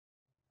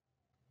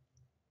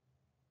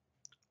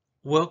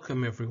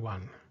Welcome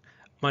everyone.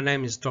 My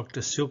name is Dr.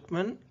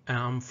 Silkman and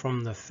I'm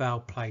from the Foul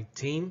Play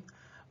team.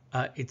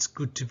 It's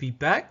good to be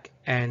back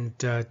and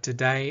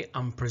today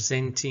I'm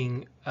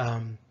presenting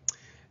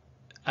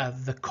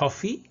the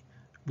coffee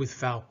with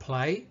Foul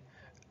Play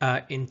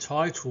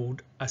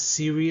entitled A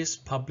Serious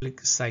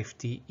Public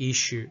Safety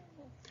Issue.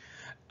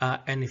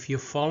 And if you're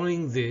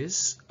following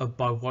this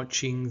by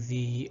watching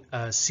the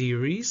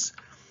series,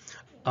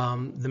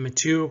 the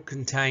material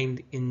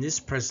contained in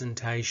this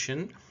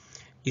presentation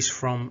is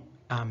from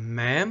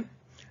MAM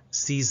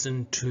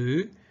Season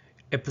 2,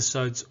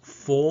 Episodes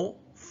 4,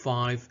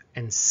 5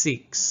 and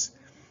 6.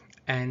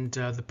 And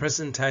the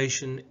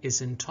presentation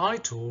is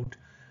entitled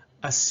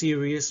A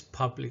Serious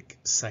Public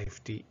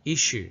Safety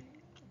Issue.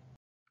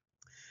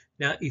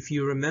 Now, if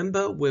you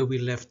remember where we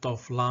left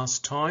off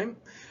last time,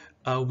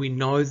 we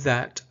know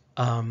that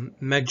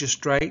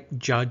Magistrate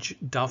Judge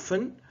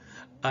Duffin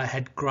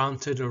had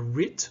granted a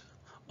writ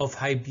of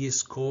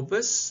habeas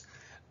corpus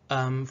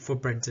for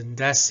Brendan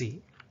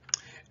Dassey.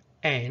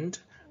 And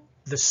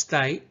the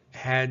state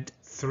had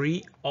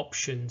three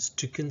options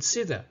to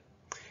consider: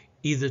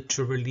 either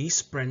to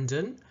release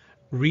Brendan,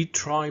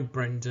 retry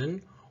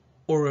Brendan,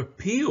 or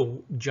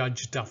appeal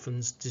Judge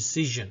Duffin's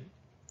decision.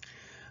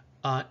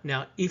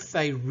 Now, if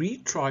they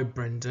retry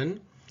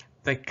Brendan,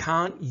 they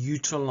can't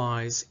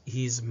utilize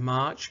his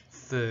March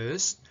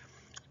 1st,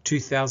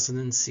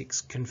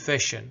 2006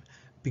 confession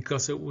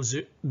because it was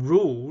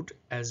ruled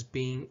as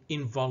being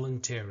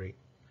involuntary.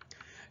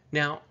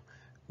 Now,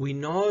 we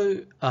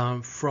know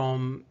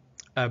from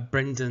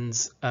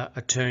Brendan's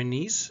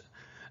attorneys,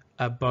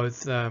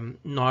 both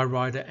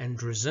Nyrider and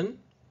Drizzen,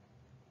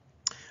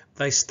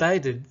 they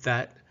stated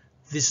that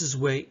this is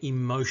where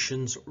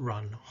emotions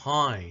run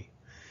high.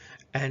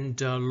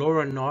 And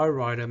Laura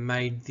Nyrider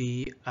made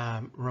the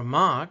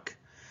remark,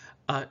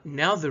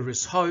 now there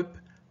is hope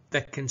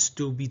that can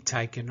still be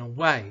taken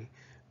away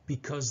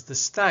because the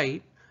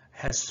state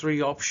has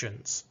three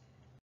options.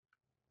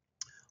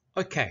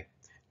 Okay.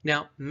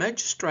 Now,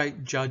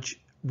 Magistrate Judge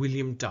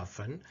William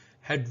Duffin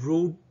had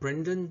ruled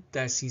Brendan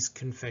Dassey's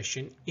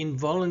confession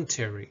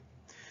involuntary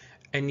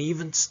and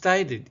even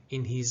stated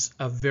in his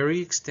very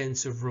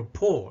extensive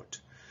report,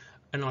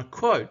 and I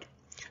quote,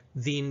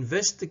 "The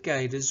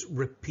investigators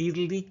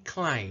repeatedly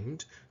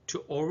claimed to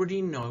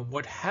already know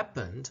what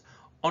happened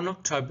on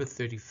October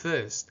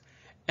 31st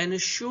and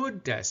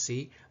assured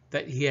Dassey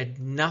that he had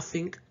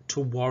nothing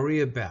to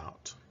worry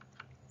about."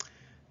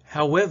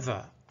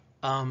 However,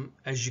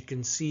 as you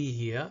can see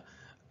here,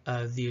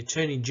 the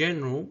Attorney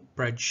General,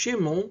 Brad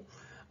Schimmel,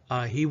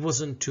 he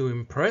wasn't too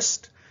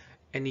impressed,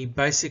 and he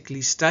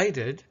basically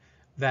stated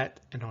that,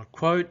 and I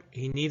quote,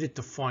 he needed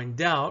to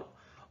find out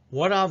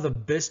what are the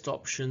best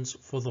options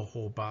for the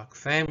Horbach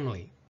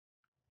family.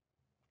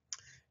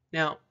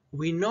 Now,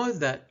 we know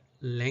that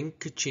Len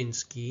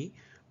Kaczynski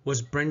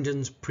was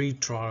Brendan's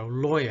pre-trial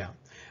lawyer,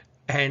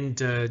 and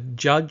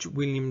Judge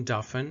William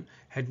Duffin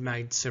had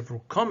made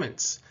several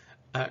comments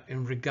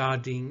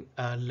regarding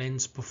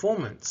Len's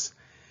performance.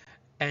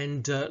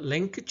 And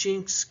Len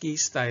Kaczynski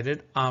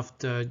stated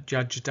after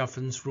Judge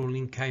Duffin's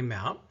ruling came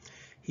out,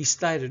 he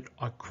stated,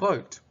 I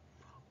quote,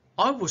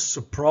 "I was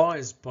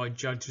surprised by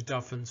Judge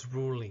Duffin's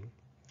ruling."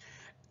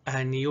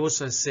 And he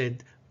also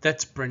said,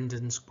 "That's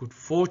Brendan's good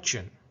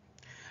fortune."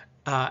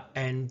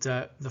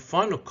 The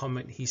final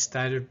comment he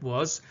stated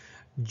was,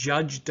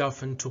 "Judge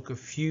Duffin took a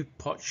few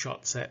pot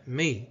shots at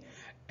me."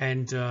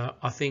 And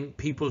I think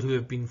people who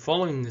have been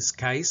following this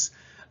case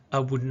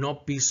would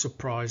not be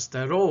surprised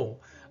at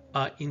all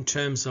in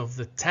terms of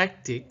the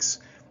tactics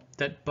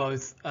that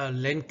both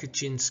Len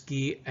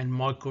Kaczynski and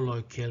Michael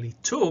O'Kelly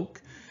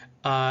took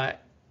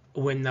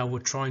when they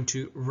were trying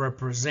to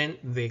represent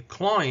their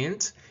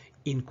client,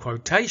 in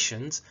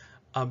quotations,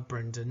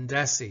 Brendan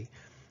Dassey.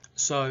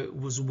 So it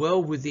was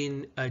well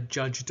within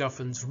Judge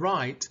Duffin's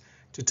right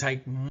to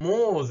take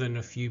more than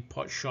a few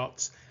pot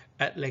shots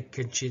at Len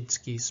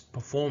Kaczynski's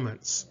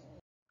performance.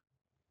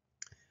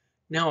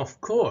 Now, of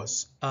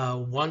course,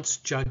 once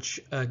Judge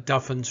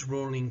Duffin's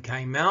ruling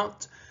came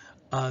out,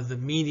 the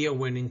media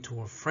went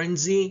into a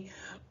frenzy,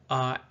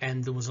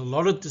 and there was a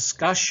lot of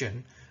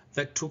discussion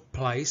that took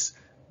place,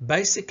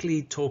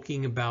 basically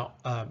talking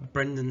about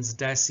Brendan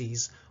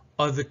Dassey's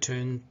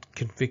overturned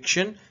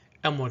conviction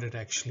and what it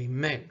actually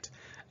meant.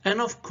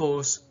 And of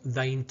course,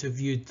 they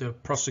interviewed the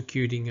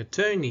prosecuting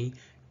attorney,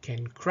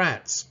 Ken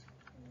Kratz.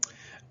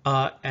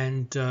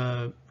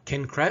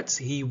 Ken Kratz,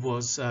 he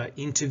was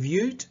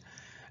interviewed,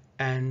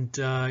 and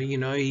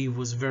he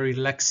was very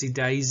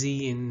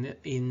lackadaisy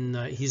in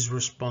his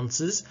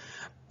responses.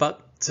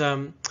 But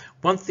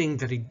one thing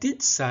that he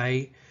did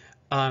say,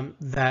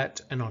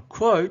 that, and I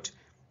quote,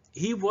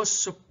 he was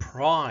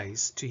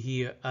surprised to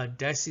hear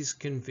Dassey's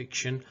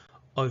conviction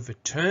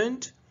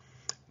overturned,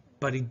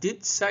 but he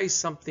did say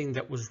something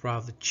that was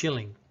rather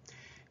chilling.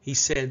 He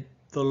said,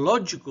 "The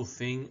logical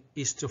thing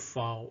is to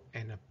file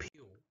an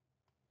appeal."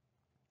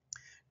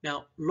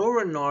 Now,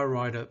 Laura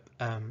Nyrider,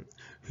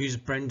 who's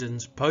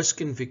Brendan's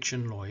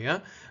post-conviction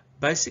lawyer,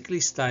 basically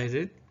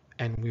stated,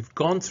 and we've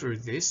gone through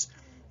this,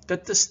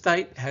 that the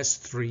state has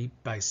three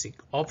basic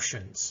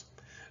options.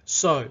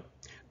 So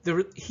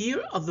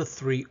here are the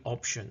three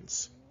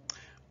options.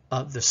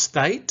 The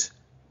state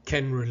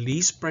can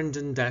release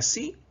Brendan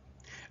Dassey,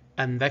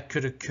 and that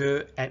could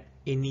occur at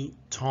any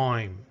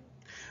time.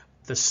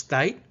 The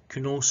state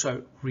can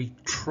also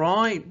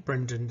retry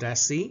Brendan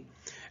Dassey,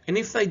 and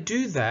if they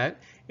do that,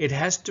 it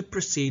has to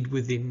proceed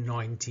within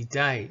 90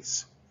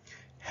 days.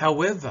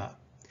 However,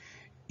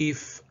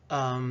 if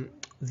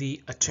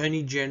the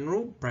Attorney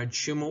General, Brad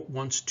Schimmel,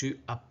 wants to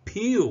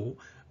appeal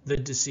the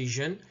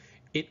decision,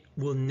 it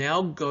will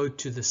now go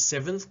to the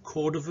 7th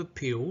Court of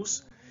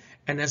Appeals,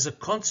 and as a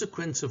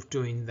consequence of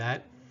doing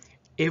that,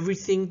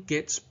 everything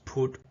gets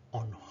put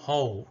on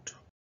hold.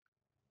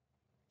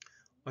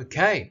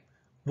 Okay,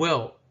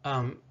 well,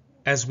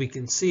 as we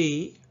can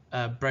see,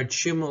 Brad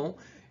Schimmel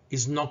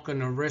is not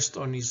going to rest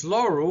on his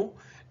laurel,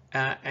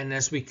 and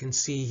as we can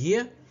see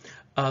here,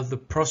 the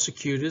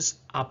prosecutors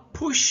are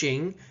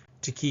pushing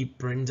to keep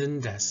Brendan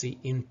Dassey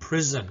in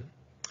prison.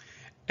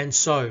 And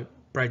so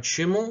Brad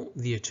Schimmel,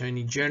 the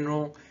Attorney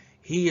General,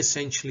 he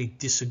essentially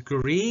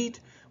disagreed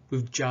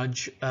with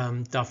Judge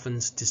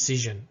Duffin's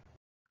decision.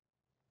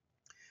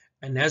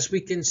 And as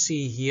we can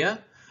see here,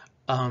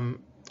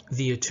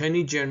 the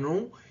Attorney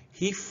General,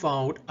 he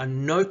filed a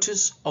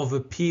notice of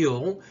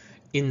appeal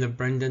in the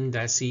Brendan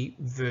Dassey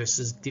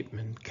versus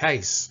Dittman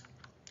case.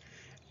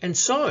 And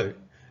so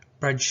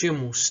Brad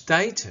Schimmel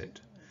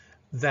stated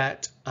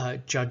that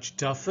Judge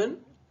Duffin,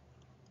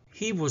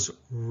 he was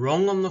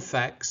wrong on the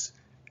facts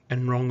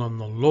and wrong on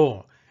the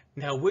law.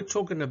 Now we're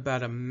talking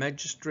about a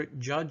magistrate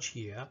judge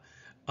here,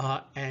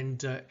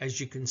 and as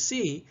you can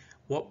see,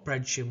 what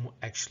Brad Schimmel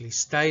actually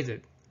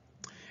stated.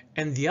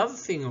 And the other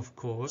thing, of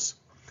course,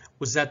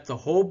 was that the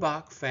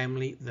Halbach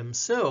family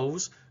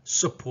themselves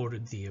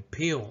supported the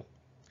appeal.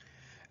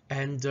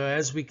 And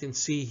as we can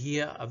see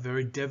here, a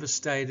very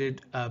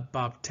devastated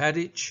Barb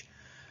Tadich,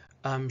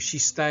 she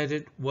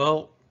stated,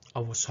 well, I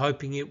was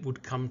hoping it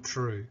would come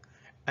true,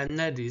 and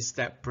that is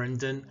that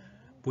Brendan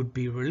would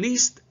be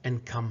released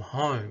and come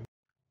home.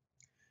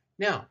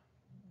 Now,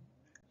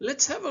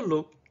 let's have a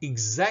look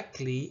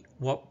exactly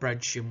what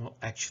Brad Schimmel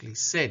actually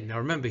said. Now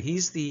remember,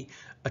 he's the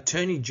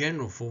Attorney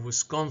General for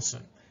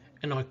Wisconsin,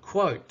 and I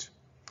quote,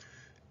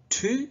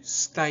 "Two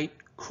state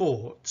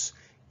courts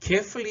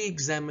carefully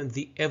examined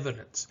the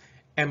evidence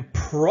and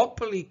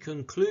properly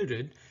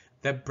concluded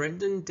that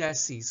Brendan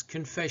Dassey's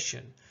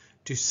confession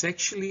to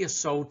sexually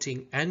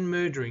assaulting and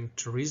murdering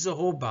Teresa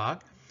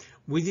Halbach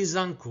with his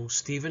uncle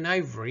Stephen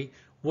Avery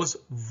was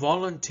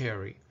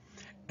voluntary,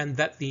 and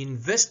that the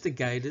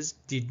investigators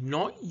did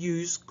not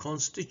use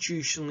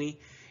constitutionally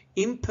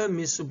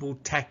impermissible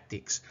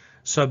tactics."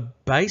 So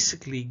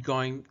basically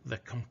going the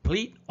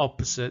complete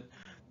opposite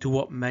to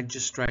what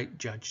Magistrate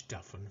Judge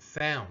Duffin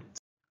found.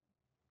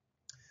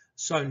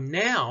 So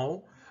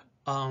now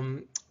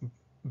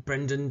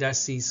Brendan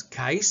Dassey's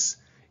case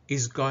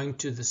is going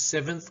to the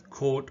 7th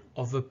Court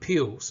of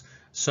Appeals.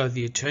 So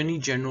the Attorney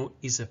General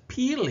is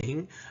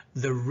appealing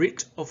the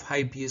writ of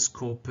habeas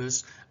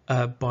corpus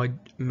by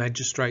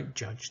Magistrate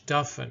Judge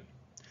Duffin.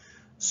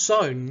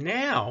 So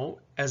now,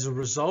 as a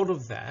result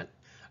of that,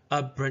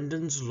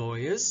 Brendan's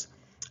lawyers,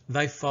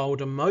 they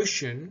filed a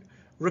motion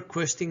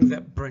requesting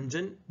that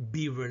Brendan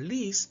be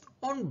released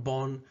on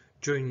bond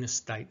during the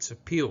state's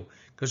appeal.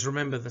 Because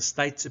remember, the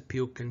state's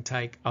appeal can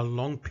take a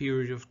long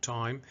period of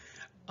time.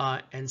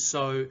 And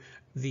so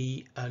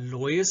the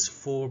lawyers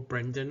for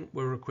Brendan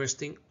were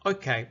requesting,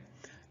 okay,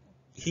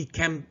 he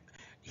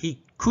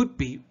could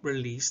be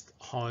released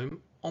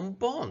home on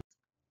bond.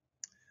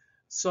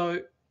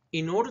 So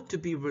in order to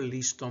be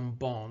released on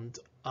bond,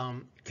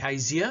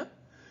 Kezia,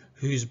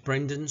 who's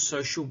Brendan's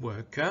social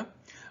worker,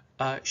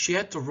 she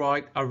had to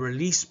write a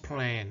release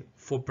plan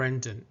for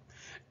Brendan.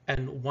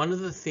 And one of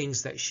the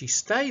things that she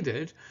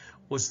stated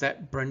was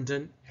that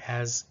Brendan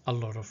has a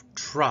lot of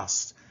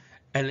trust.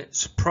 And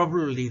it's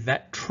probably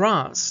that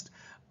trust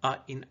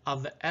in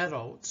other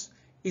adults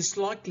is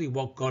likely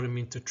what got him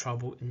into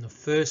trouble in the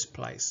first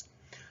place.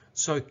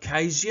 So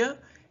Kezia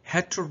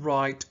had to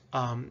write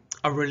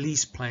a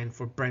release plan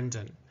for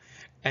Brendan.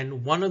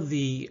 And one of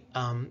the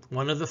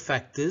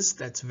factors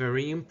that's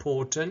very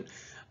important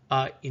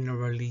in a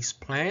release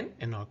plan,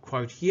 and I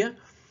quote here,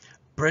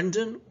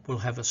 "Brendan will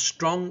have a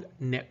strong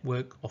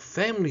network of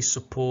family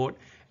support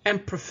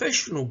and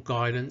professional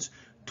guidance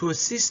to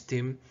assist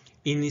him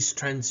in his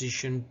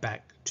transition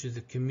back to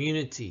the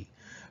community."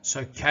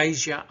 So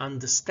Kezia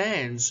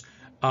understands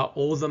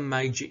all the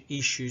major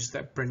issues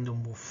that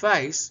Brendan will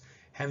face,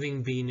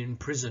 having been in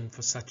prison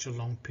for such a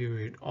long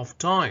period of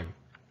time.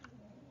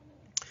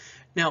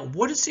 Now,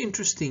 what is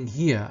interesting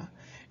here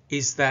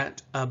is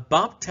that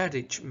Barb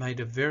Tadich made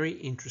a very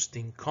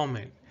interesting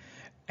comment,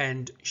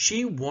 and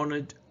she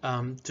wanted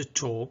to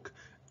talk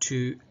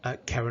to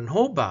Karen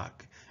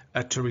Halbach,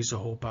 Teresa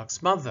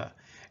Halbach's mother,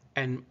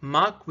 and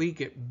Mark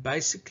Wiegert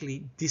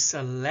basically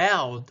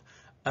disallowed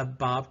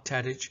Barb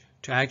Tadich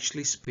to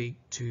actually speak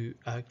to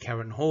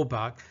Karen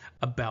Halbach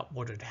about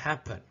what had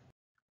happened.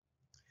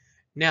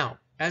 Now,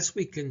 as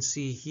we can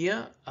see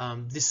here,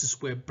 this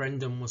is where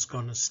Brendan was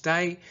going to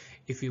stay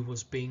if he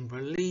was being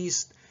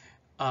released.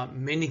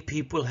 Many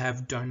people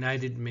have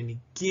donated many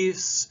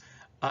gifts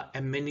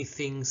and many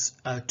things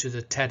to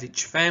the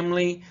Tadich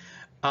family.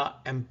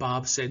 And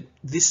Barb said,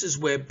 this is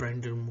where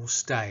Brendan will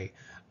stay.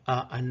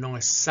 A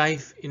nice,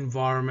 safe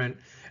environment.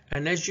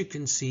 And as you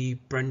can see,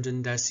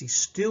 Brendan Dassey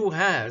still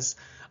has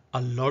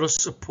a lot of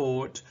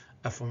support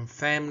from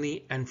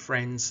family and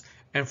friends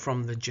and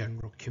from the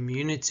general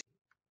community.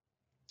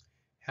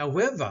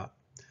 However,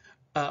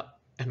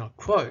 and I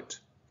quote,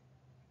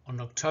 on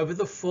October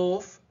the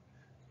 4th,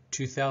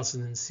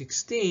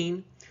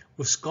 2016,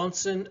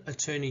 Wisconsin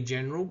Attorney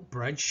General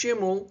Brad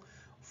Schimmel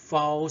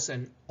files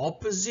an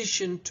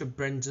opposition to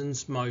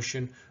Brendan's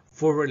motion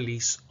for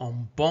release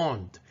on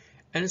bond.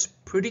 And it's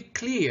pretty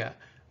clear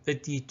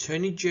that the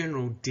Attorney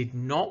General did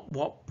not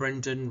want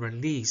Brendan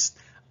released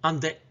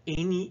under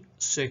any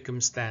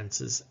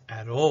circumstances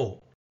at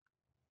all.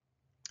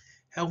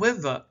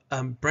 However,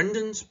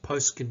 Brendan's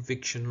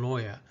post-conviction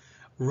lawyer,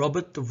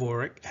 Robert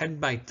Dvorak, had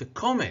made the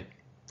comment,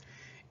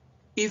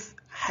 if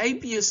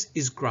habeas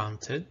is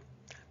granted,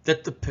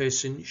 that the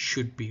person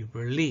should be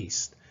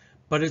released.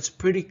 But it's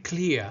pretty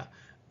clear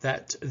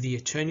that the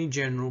Attorney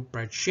General,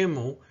 Brad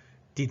Schimmel,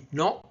 did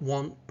not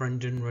want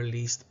Brendan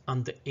released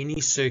under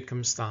any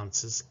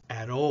circumstances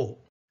at all.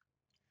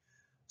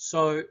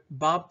 So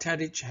Barb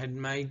Tadich had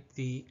made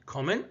the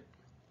comment,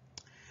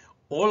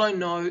 all I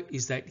know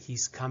is that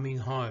he's coming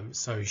home.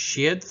 So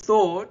she had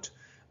thought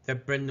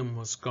that Brendan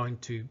was going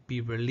to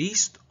be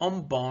released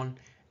on bond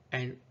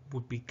and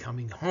would be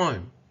coming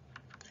home.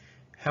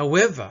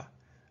 However,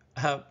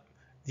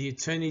 the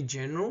Attorney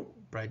General,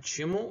 Brad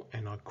Schimmel,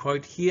 and I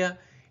quote here,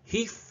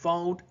 he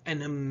filed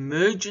an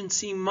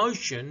emergency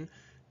motion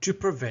to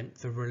prevent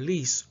the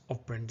release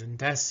of Brendan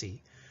Dassey.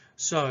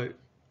 So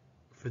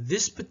for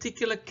this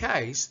particular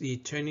case, the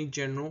Attorney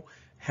General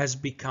has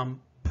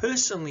become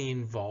personally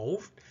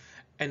involved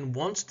and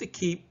wants to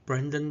keep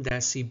Brendan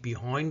Dassey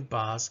behind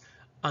bars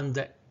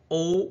under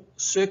all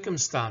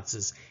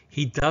circumstances.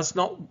 He does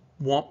not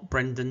want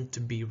Brendan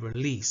to be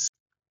released.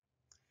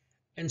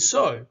 And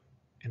so,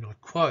 and I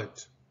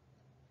quote,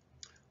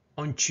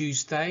 on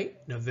Tuesday,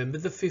 November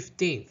the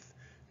 15th,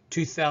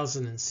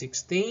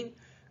 2016,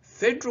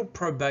 federal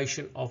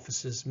probation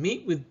officers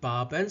meet with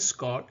Barb and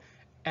Scott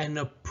and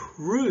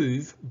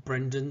approve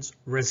Brendan's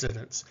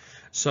residence.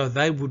 So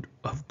they would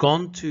have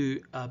gone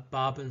to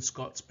Barb and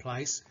Scott's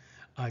place,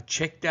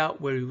 checked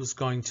out where he was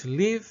going to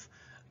live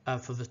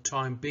for the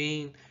time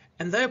being,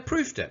 and they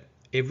approved it.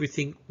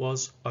 Everything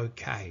was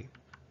okay.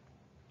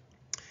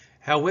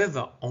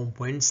 However, on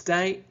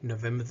Wednesday,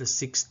 November the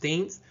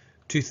 16th,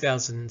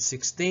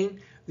 2016,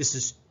 this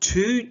is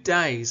 2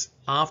 days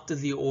after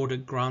the order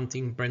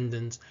granting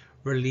Brendan's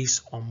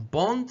release on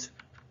bond,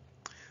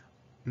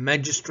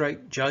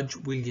 Magistrate Judge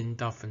William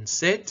Duffin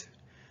said,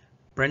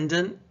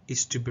 Brendan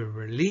is to be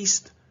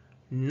released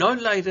no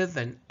later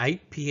than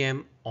 8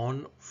 p.m.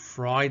 on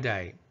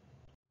Friday.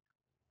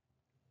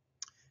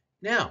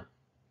 Now,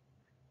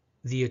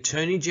 the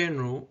Attorney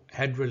General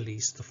had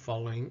released the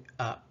following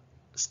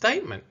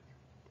statement.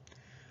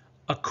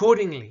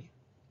 Accordingly,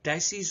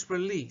 Dassey's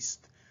release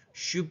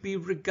should be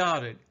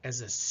regarded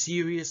as a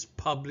serious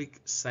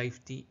public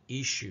safety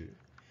issue.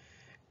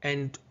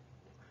 And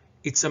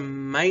it's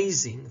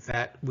amazing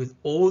that with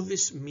all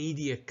this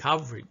media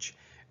coverage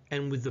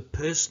and with the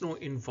personal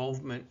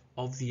involvement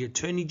of the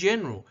Attorney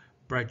General,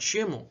 Brad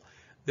Schimmel,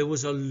 there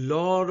was a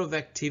lot of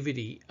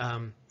activity.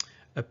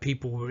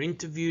 People were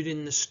interviewed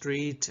in the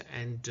street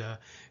and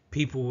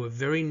people were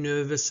very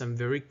nervous and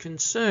very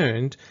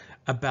concerned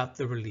about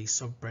the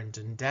release of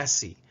Brendan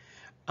Dassey.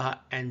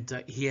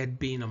 And he had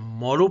been a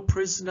model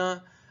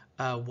prisoner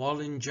while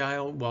in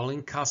jail, while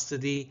in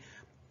custody,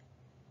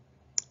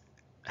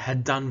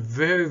 had done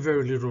very,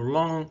 very little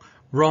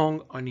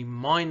wrong, only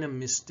minor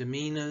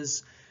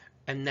misdemeanors,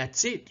 and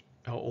that's it.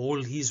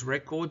 All his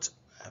records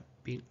have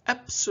been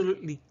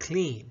absolutely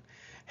clean.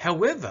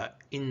 However,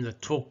 in the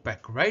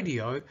talkback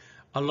radio,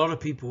 a lot of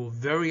people were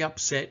very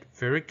upset,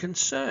 very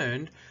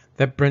concerned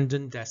that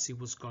Brendan Dassey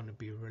was going to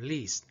be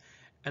released.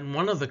 And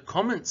one of the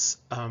comments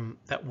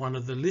that one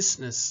of the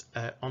listeners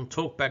on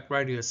Talkback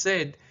Radio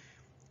said,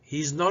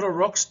 he's not a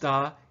rock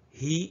star,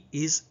 he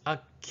is a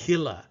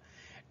killer.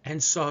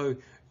 And so,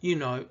 you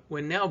know,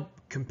 we're now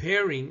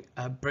comparing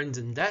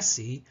Brendan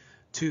Dassey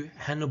to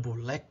Hannibal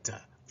Lecter,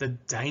 the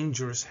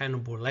dangerous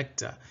Hannibal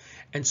Lecter.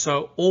 And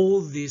so all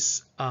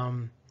this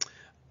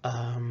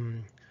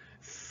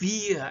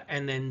fear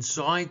and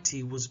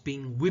anxiety was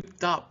being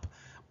whipped up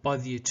by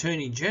the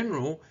Attorney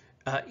General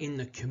in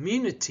the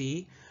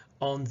community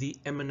on the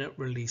imminent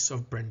release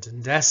of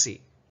Brendan Dassey.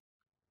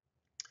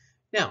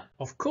 Now,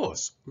 of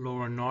course,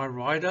 Laura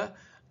Nyrider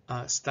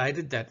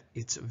stated that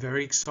it's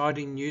very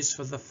exciting news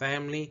for the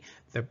family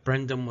that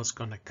Brendan was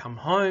going to come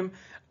home.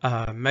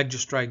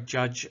 Magistrate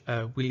Judge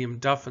William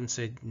Duffin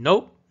said,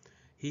 nope,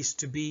 he's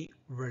to be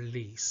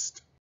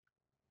released.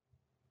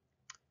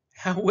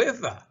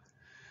 However,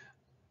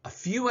 a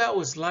few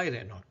hours later,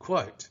 and I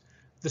quote,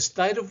 the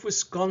state of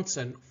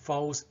Wisconsin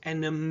files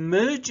an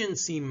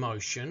emergency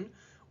motion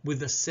with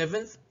the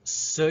 7th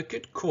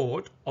Circuit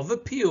Court of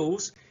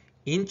Appeals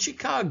in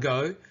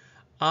Chicago,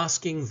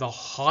 asking the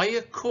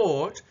higher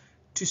court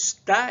to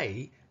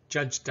stay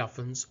Judge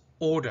Duffin's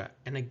order.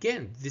 And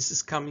again, this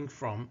is coming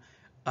from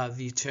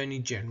the Attorney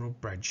General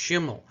Brad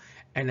Schimmel.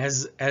 And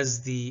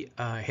as the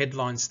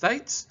headline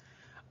states,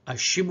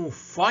 Schimmel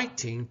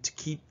fighting to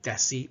keep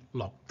Dassey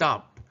locked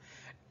up.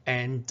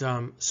 And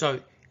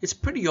so it's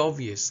pretty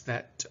obvious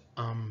that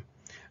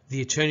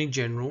the Attorney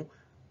General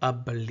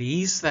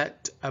believes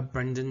that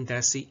Brendan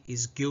Dassey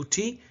is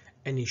guilty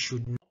and he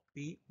should not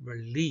be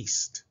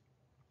released.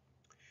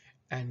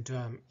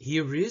 And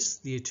here is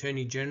the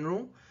Attorney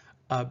General,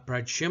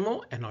 Brad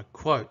Schimmel, and I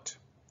quote,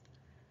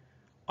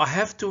 "I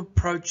have to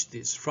approach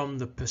this from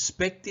the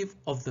perspective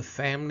of the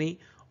family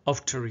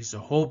of Teresa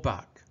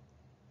Halbach.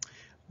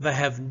 They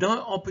have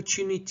no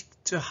opportunity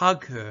to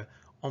hug her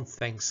on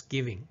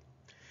Thanksgiving.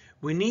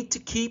 We need to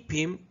keep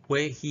him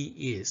where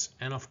he is."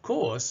 And of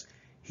course,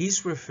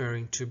 he's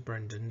referring to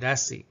Brendan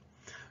Dassey.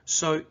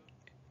 So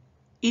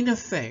in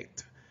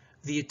effect,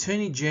 the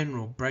Attorney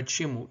General, Brad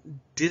Schimmel,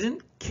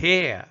 didn't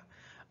care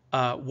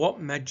what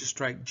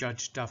Magistrate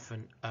Judge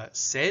Duffin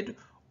said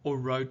or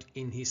wrote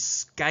in his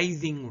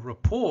scathing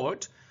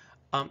report.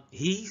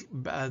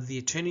 The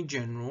Attorney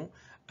General,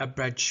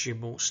 Brad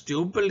Schimmel,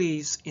 still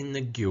believes in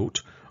the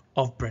guilt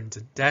of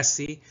Brendan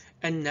Dassey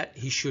and that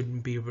he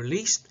shouldn't be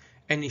released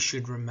and he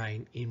should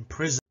remain in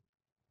prison.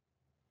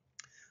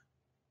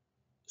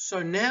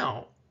 So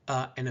now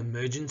an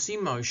emergency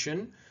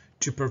motion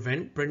to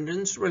prevent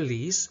Brendan's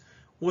release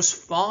was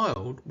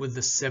filed with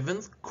the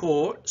 7th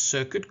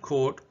Circuit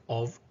Court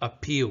of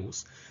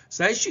Appeals.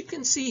 So as you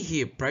can see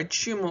here, Brad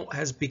Schimmel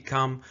has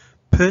become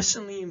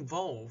personally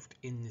involved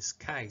in this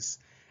case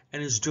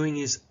and is doing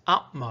his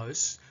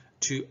utmost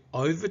to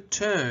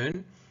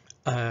overturn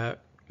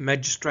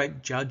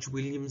Magistrate Judge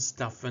William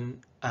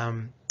Duffin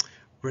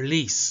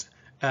release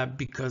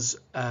because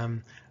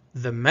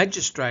the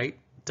Magistrate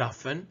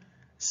Duffin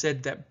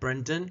said that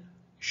Brendan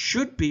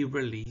should be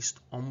released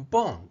on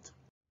bond.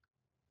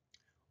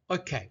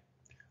 Okay,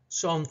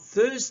 so on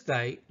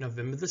Thursday,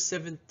 November the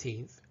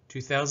 17th,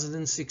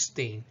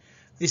 2016,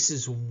 this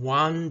is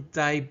one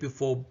day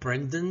before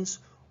Brendan's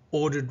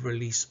ordered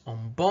release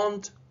on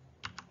bond,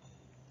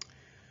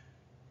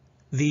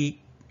 the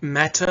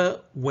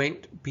matter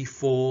went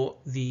before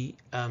the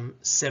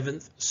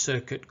 7th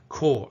Circuit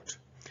Court.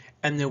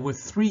 And there were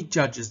 3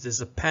 judges.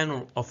 There's a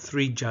panel of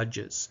 3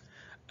 judges.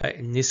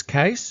 In this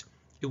case,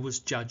 it was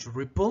Judge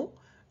Ripple,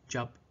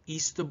 Judge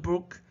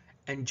Easterbrook,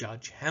 and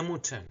Judge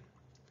Hamilton.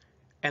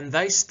 And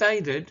they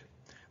stated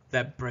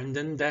that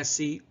Brendan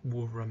Dassey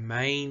will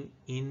remain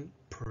in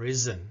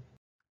prison.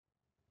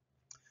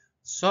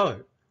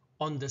 So,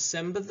 on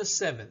December the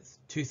 7th,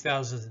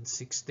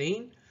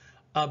 2016,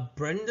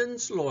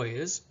 Brendan's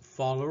lawyers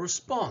filed a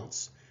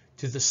response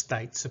to the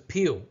state's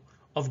appeal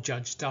of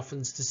Judge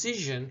Duffin's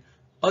decision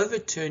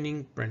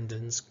overturning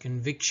Brendan's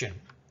conviction.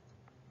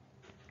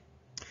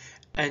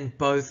 And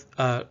both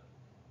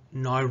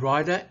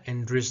Nyrider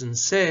and Drizzen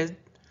said,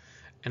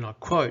 and I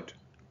quote,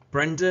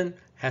 "Brendan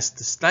has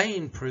to stay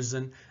in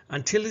prison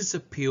until his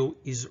appeal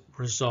is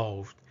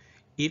resolved.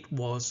 It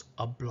was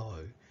a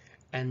blow."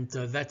 And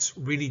that's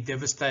really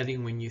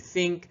devastating when you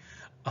think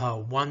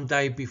one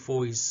day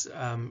before his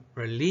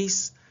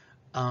release,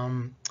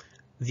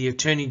 the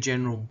Attorney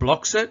General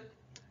blocks it,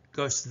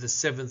 goes to the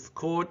 7th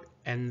Court,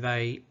 and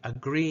they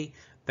agree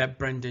that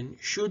Brendan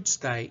should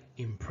stay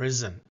in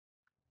prison.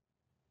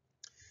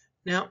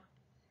 Now,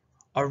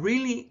 I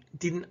really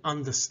didn't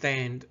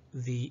understand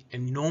the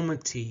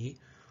enormity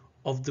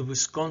of the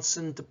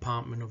Wisconsin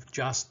Department of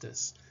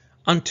Justice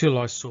until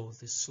I saw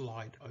this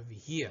slide over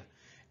here.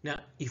 Now,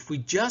 if we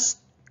just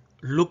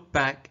look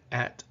back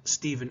at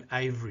Stephen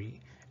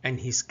Avery and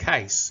his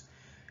case,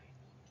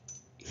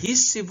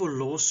 his civil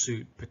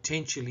lawsuit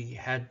potentially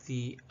had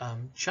the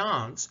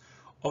chance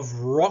of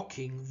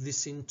rocking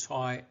this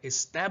entire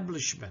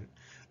establishment,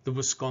 the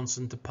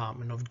Wisconsin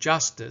Department of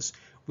Justice,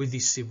 with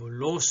his civil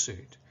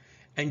lawsuit.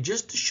 And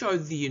just to show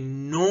the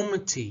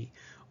enormity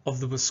of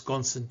the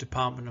Wisconsin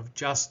Department of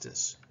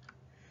Justice,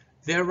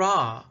 there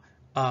are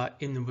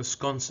in the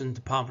Wisconsin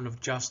Department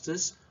of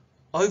Justice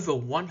over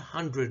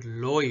 100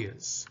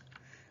 lawyers.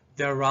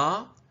 There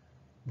are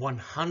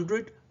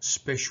 100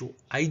 special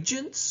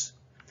agents,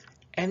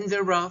 and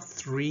there are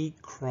 3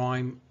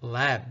 crime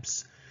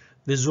labs.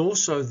 There's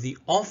also the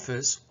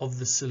Office of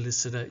the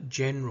Solicitor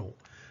General.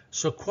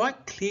 So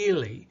quite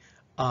clearly,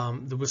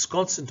 the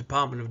Wisconsin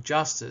Department of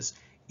Justice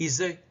is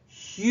a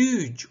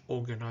huge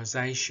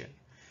organization.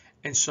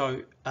 And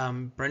so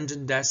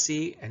Brendan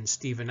Dassey and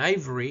Stephen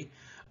Avery,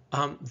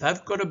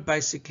 they've got to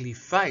basically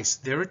face,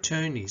 their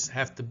attorneys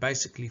have to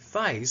basically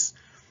face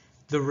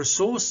the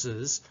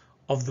resources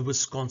of the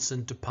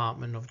Wisconsin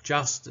Department of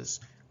Justice,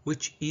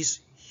 which is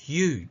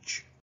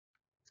huge.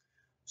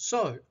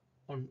 So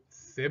on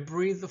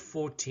February the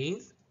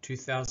 14th,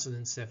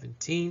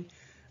 2017,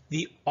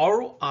 the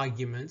oral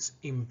arguments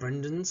in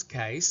Brendan's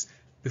case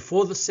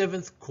before the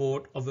 7th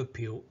Court of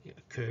Appeal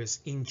occurs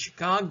in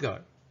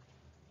Chicago.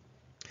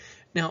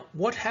 Now,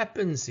 what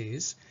happens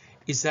is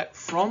that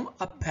from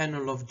a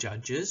panel of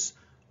judges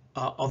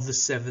of the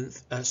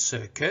 7th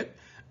Circuit,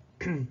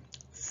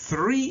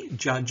 3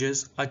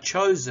 judges are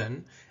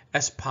chosen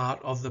as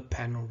part of the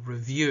panel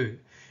review.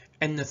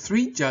 And the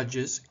 3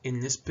 judges in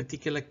this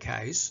particular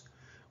case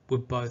were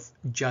both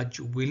Judge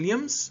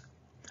Williams,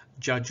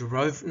 Judge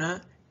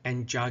Rovner,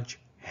 and Judge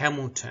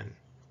Hamilton.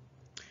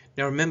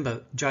 Now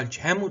remember, Judge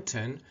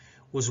Hamilton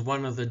was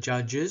one of the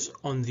judges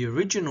on the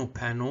original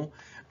panel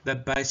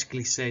that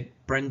basically said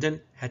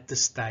Brendan had to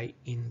stay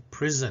in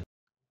prison.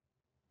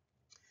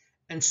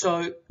 And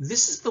so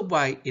this is the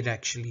way it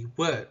actually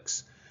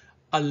works.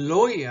 A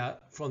lawyer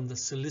from the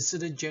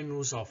Solicitor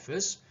General's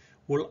office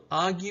will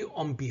argue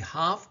on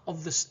behalf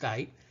of the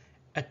state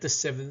at the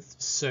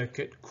 7th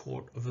Circuit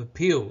Court of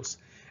Appeals.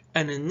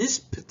 And in this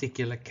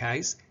particular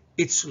case,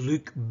 it's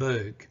Luke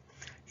Berg.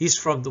 He's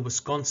from the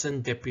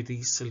Wisconsin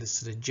Deputy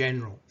Solicitor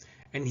General,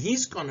 and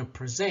he's going to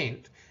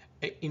present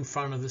in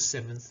front of the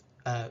 7th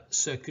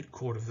Circuit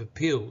Court of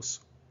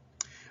Appeals.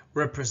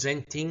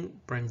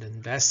 Representing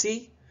Brendan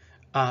Dassey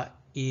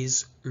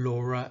is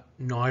Laura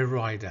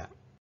Nyrider.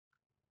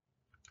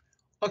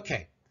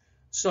 Okay,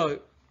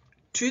 so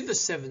to the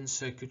 7th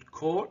Circuit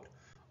Court,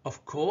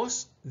 of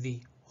course,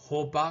 the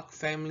Horbach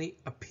family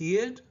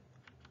appeared.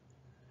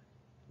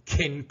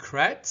 Ken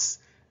Kratz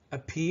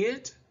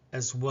appeared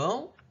as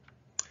well.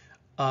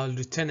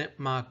 Lieutenant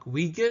Mark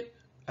Wiegert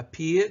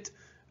appeared,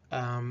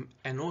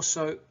 and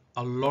also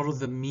a lot of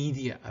the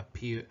media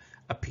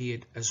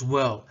appeared as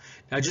well.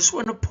 Now, I just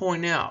want to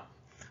point out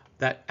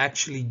that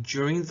actually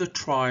during the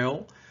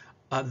trial,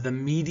 the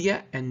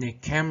media and their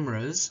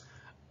cameras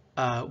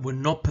were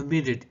not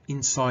permitted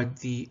inside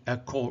the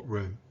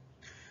courtroom.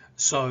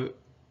 So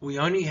we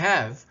only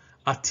have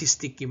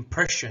artistic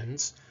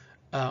impressions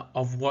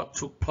of what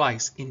took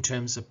place in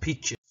terms of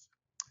pictures.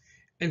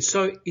 And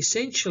so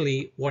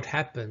essentially what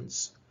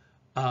happens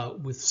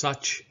with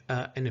such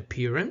an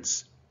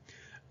appearance,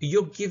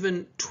 you're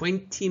given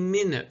 20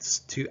 minutes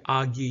to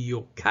argue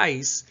your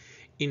case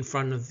in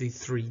front of the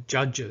 3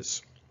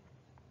 judges.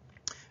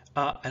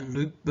 And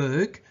Luke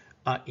Berg,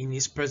 in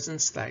his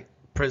presentation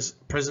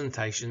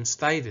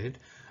stated,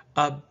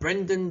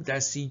 Brendan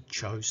Dassey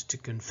chose to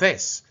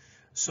confess.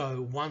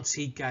 So once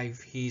he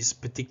gave his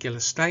particular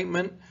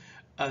statement,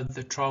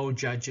 the trial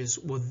judges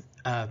would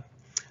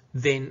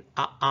then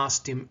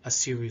asked him a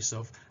series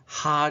of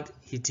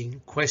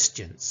hard-hitting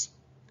questions.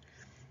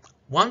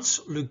 Once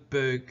Luke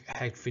Berg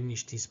had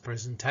finished his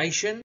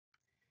presentation,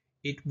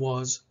 it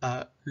was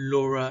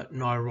Laura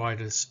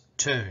Nyrider's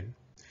turn,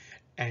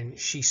 and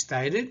she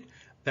stated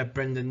that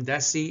Brendan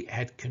Dassey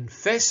had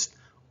confessed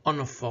on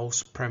a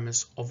false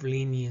premise of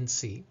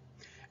leniency.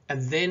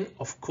 And then,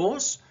 of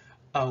course,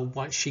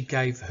 once she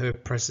gave her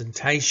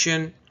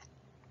presentation,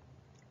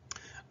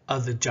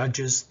 the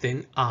judges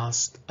then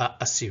asked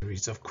a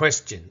series of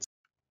questions.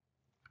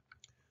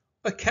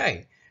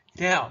 Okay,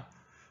 now,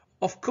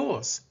 of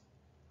course,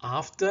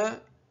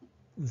 after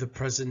the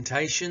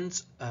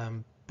presentations,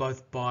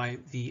 both by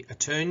the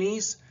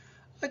attorneys,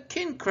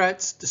 Ken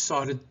Kratz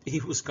decided he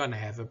was going to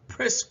have a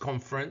press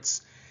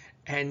conference,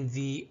 and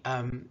the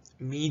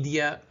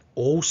media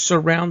all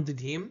surrounded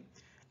him,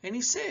 and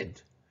he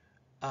said,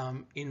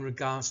 in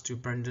regards to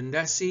Brendan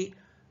Dassey,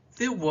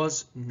 there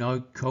was no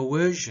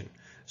coercion.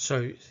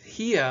 So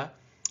here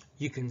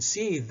you can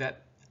see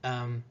that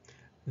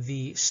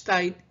the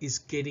state is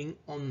getting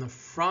on the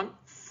front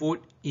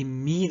foot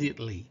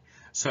immediately.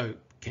 So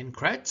Ken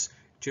Kratz,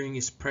 during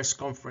his press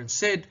conference,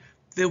 said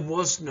there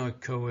was no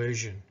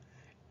coercion.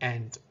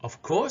 And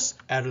of course,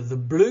 out of the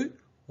blue,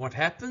 what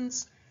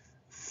happens?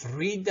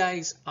 3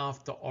 days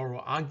after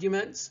oral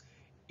arguments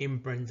in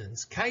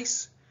Brendan's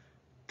case,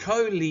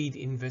 co-lead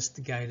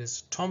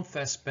investigators Tom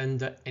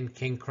Fassbender and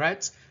Ken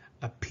Kratz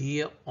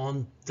appear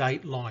on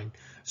Dateline.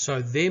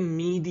 So their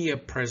media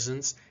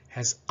presence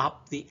has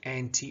upped the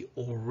ante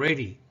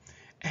already.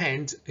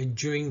 And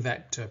during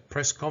that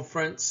press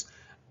conference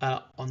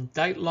on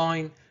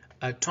Dateline,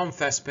 Tom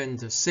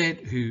Fassbender said,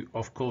 who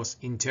of course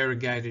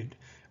interrogated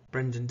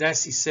Brendan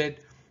Dassey, said,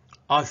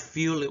 "I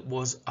feel it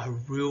was a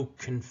real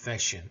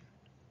confession."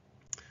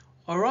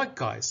 All right,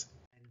 guys.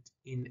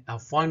 And in our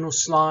final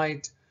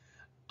slide,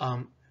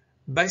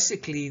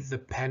 basically the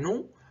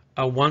panel,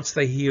 once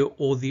they hear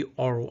all the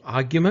oral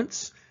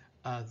arguments,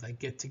 they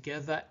get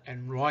together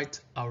and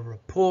write a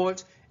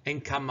report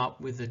and come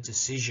up with a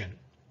decision.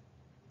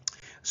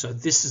 So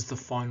this is the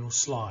final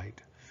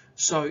slide.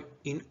 So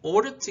in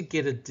order to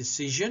get a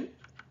decision,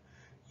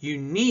 you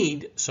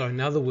need, so in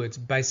other words,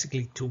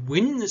 basically to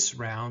win this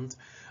round,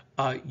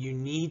 you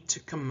need to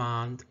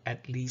command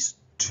at least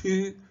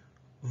 2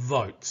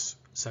 votes.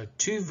 So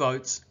 2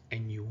 votes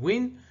and you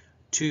win,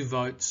 2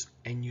 votes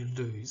and you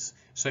lose.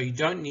 So you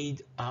don't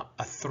need a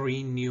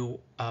 3-0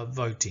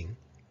 voting.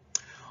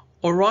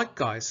 All right,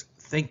 guys,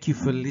 thank you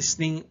for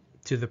listening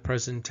to the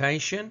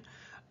presentation.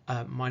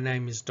 My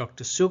name is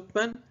Dr.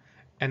 Silkman,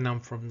 and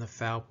I'm from the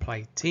Foul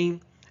Play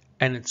team,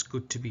 and it's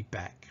good to be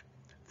back.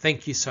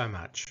 Thank you so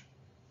much.